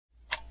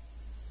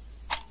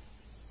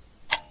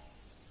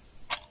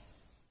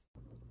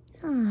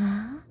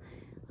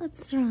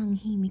What's wrong,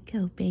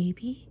 Himiko,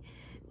 baby?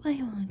 Why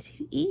won't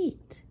you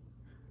eat?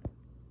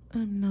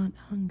 I'm not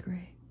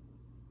hungry.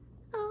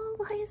 Oh,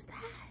 why is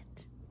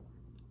that?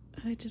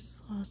 I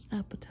just lost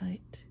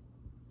appetite.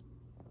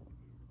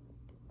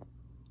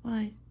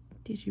 Why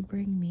did you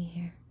bring me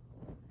here?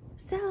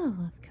 So,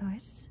 of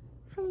course,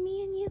 for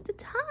me and you to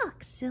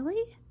talk,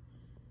 silly.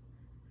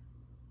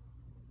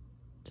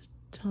 To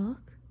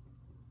talk?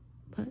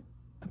 But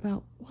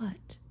about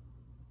what?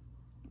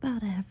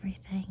 About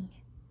everything.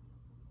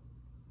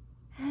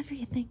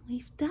 Everything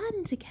we've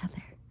done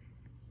together.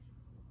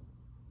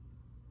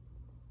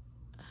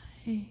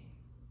 I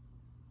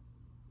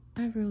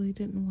really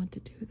didn't want to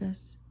do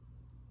this.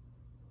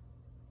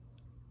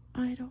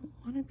 I don't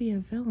want to be a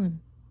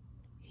villain,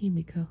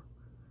 Himiko.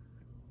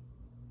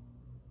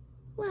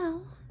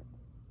 Well,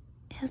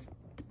 it's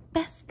the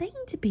best thing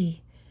to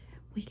be.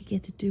 We could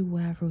get to do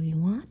whatever we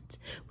want.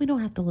 We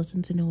don't have to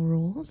listen to no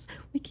rules.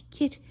 We could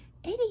get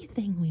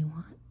anything we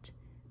want.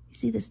 You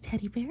see this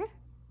teddy bear?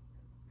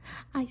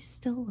 I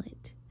stole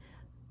it.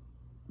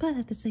 But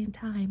at the same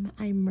time,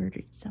 I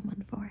murdered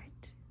someone for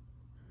it.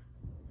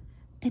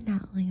 And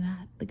not only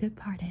that, the good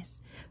part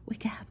is we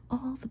can have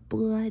all the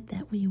blood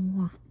that we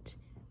want.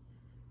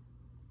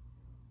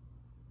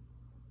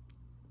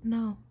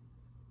 No,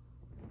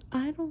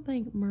 I don't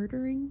think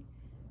murdering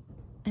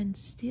and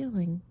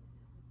stealing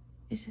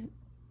isn't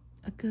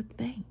a good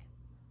thing.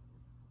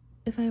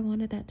 If I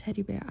wanted that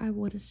teddy bear, I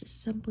would have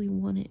just simply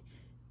won it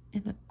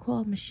in a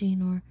claw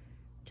machine or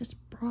just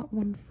brought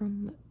one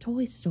from a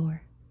toy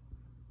store.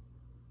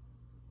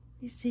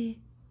 You see,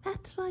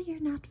 that's why you're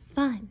not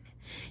fun.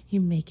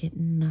 You make it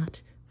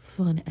not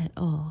fun at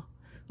all.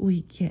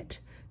 We get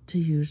to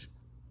use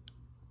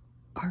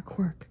our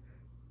quirk.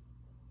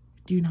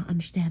 Do you not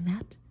understand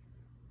that?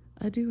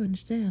 I do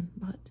understand,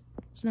 but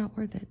it's not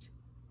worth it.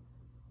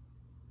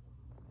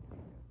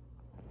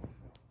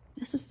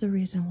 This is the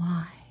reason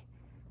why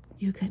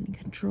you couldn't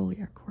control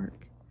your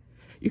quirk.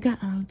 You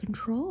got out of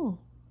control.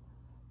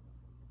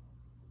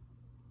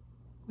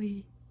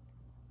 We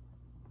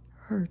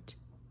hurt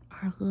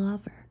our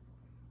lover.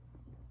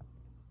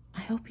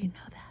 I hope you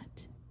know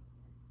that.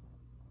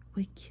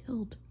 We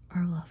killed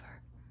our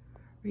lover.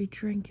 We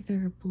drank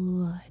their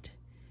blood,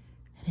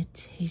 and it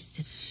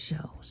tasted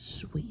so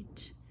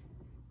sweet.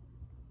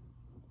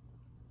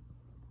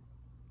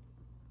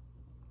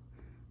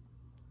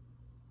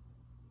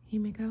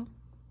 Himiko?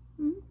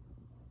 You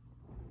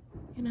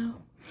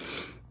know,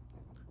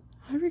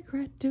 I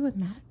regret doing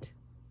that.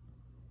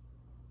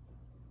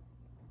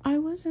 I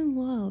was in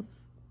love,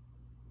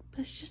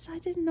 but it's just I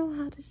didn't know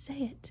how to say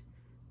it.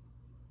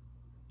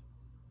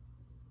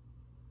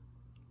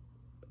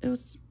 It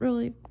was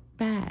really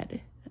bad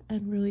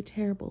and really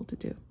terrible to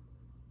do.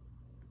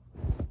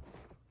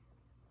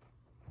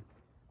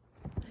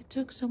 I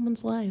took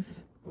someone's life.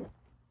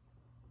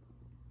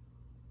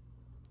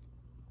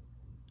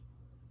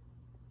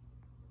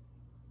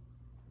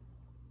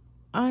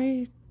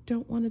 I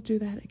don't want to do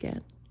that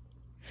again.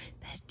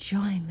 Then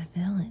join the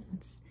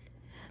villains.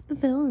 The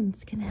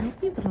villains can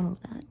help you with all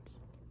that.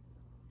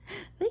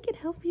 They can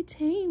help you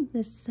tame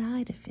this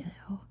side of you.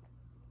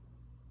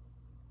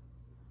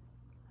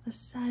 The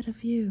side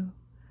of you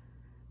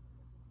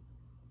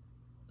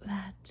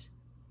that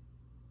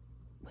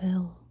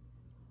will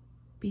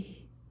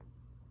be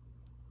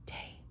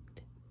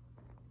tamed.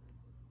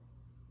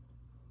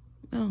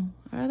 No,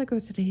 I'd rather go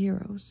to the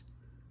heroes.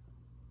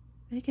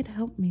 They can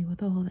help me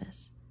with all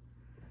this.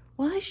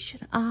 Why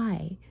should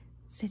I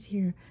sit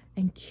here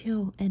and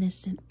kill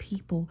innocent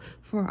people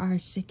for our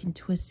sick and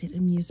twisted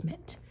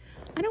amusement?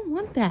 I don't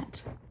want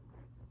that.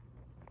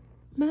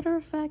 Matter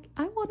of fact,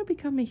 I want to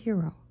become a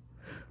hero.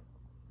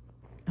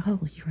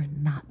 Oh, you're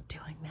not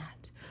doing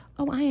that.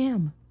 Oh, I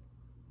am.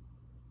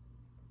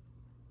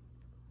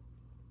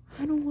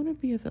 I don't want to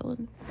be a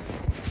villain.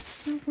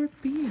 It's not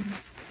worth being.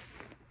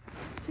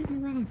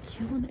 Sitting around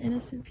killing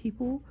innocent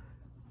people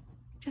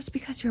just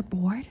because you're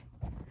bored?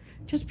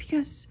 Just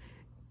because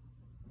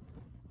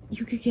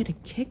you could get a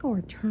kick or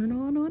a turn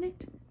on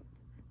it?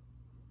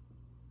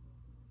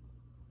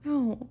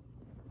 No.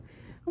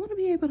 I want to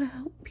be able to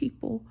help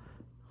people.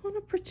 I want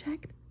to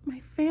protect my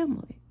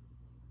family.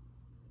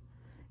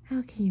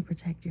 How can you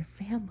protect your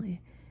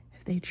family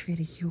if they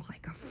treated you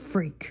like a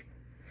freak?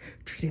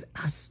 Treated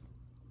us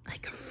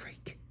like a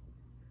freak?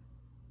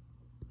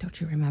 Don't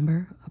you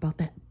remember about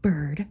that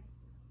bird?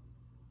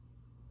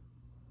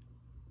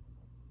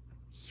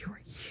 You're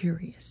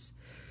curious.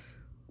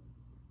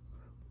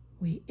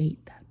 We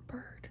ate that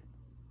bird.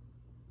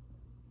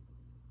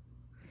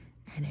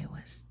 And it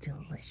was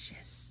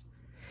delicious.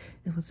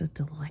 It was a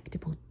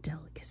delectable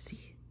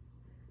delicacy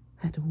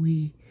that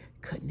we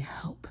couldn't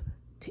help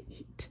to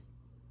eat.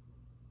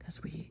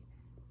 Because we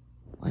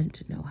wanted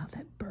to know how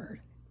that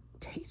bird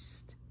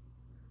tastes.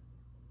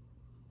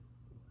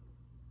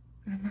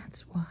 And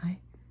that's why,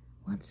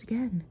 once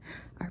again,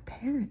 our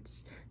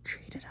parents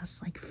treated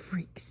us like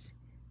freaks.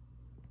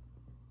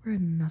 We're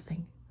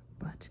nothing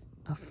but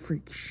a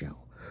freak show.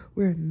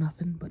 We're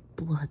nothing but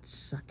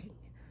blood-sucking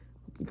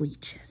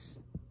leeches.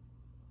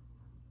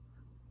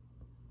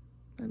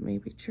 That may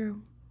be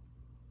true.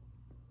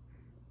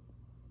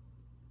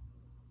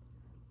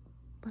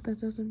 But that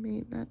doesn't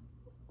mean that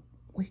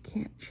we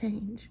can't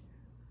change.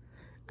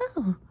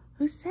 Oh,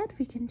 who said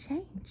we can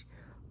change?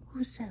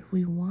 Who said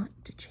we want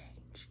to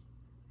change?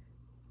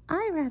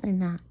 I'd rather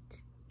not.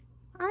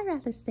 I'd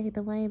rather stay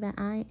the way that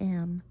I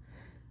am.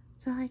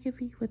 So I could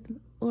be with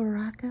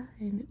Uraka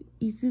and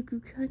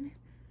Izuku-kun.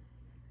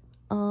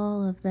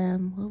 All of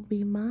them will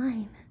be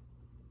mine.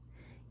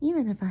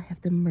 Even if I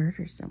have to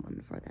murder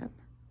someone for them.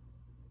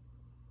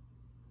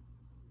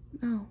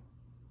 No,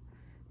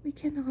 we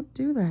cannot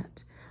do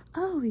that.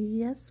 Oh,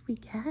 yes, we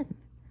can.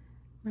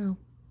 No.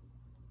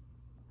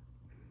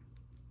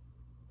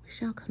 We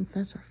shall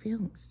confess our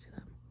feelings to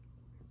them.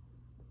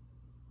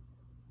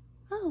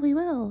 Oh, we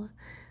will.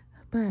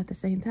 But at the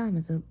same time,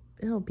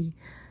 it'll be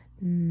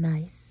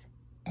nice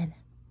and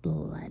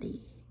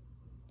bloody.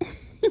 You're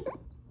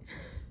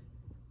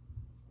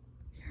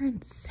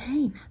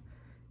insane.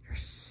 You're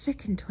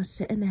sick and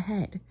twisted in the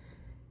head.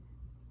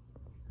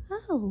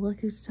 Oh, look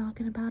who's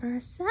talking about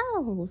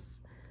ourselves.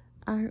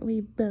 Aren't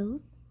we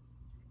both?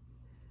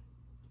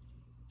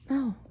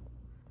 No.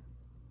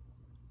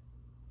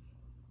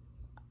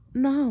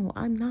 No,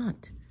 I'm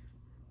not.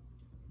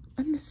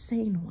 I'm the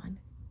sane one.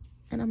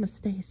 And I'm gonna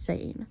stay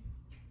sane.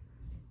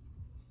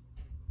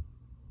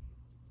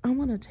 I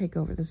want to take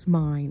over this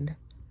mind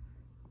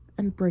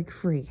and break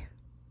free.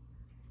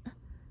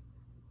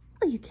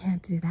 Oh, you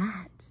can't do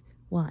that.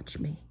 Watch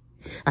me.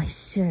 I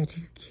said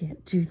you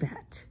can't do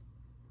that.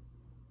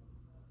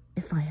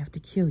 If I have to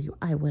kill you,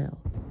 I will.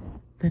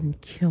 Then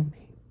kill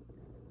me.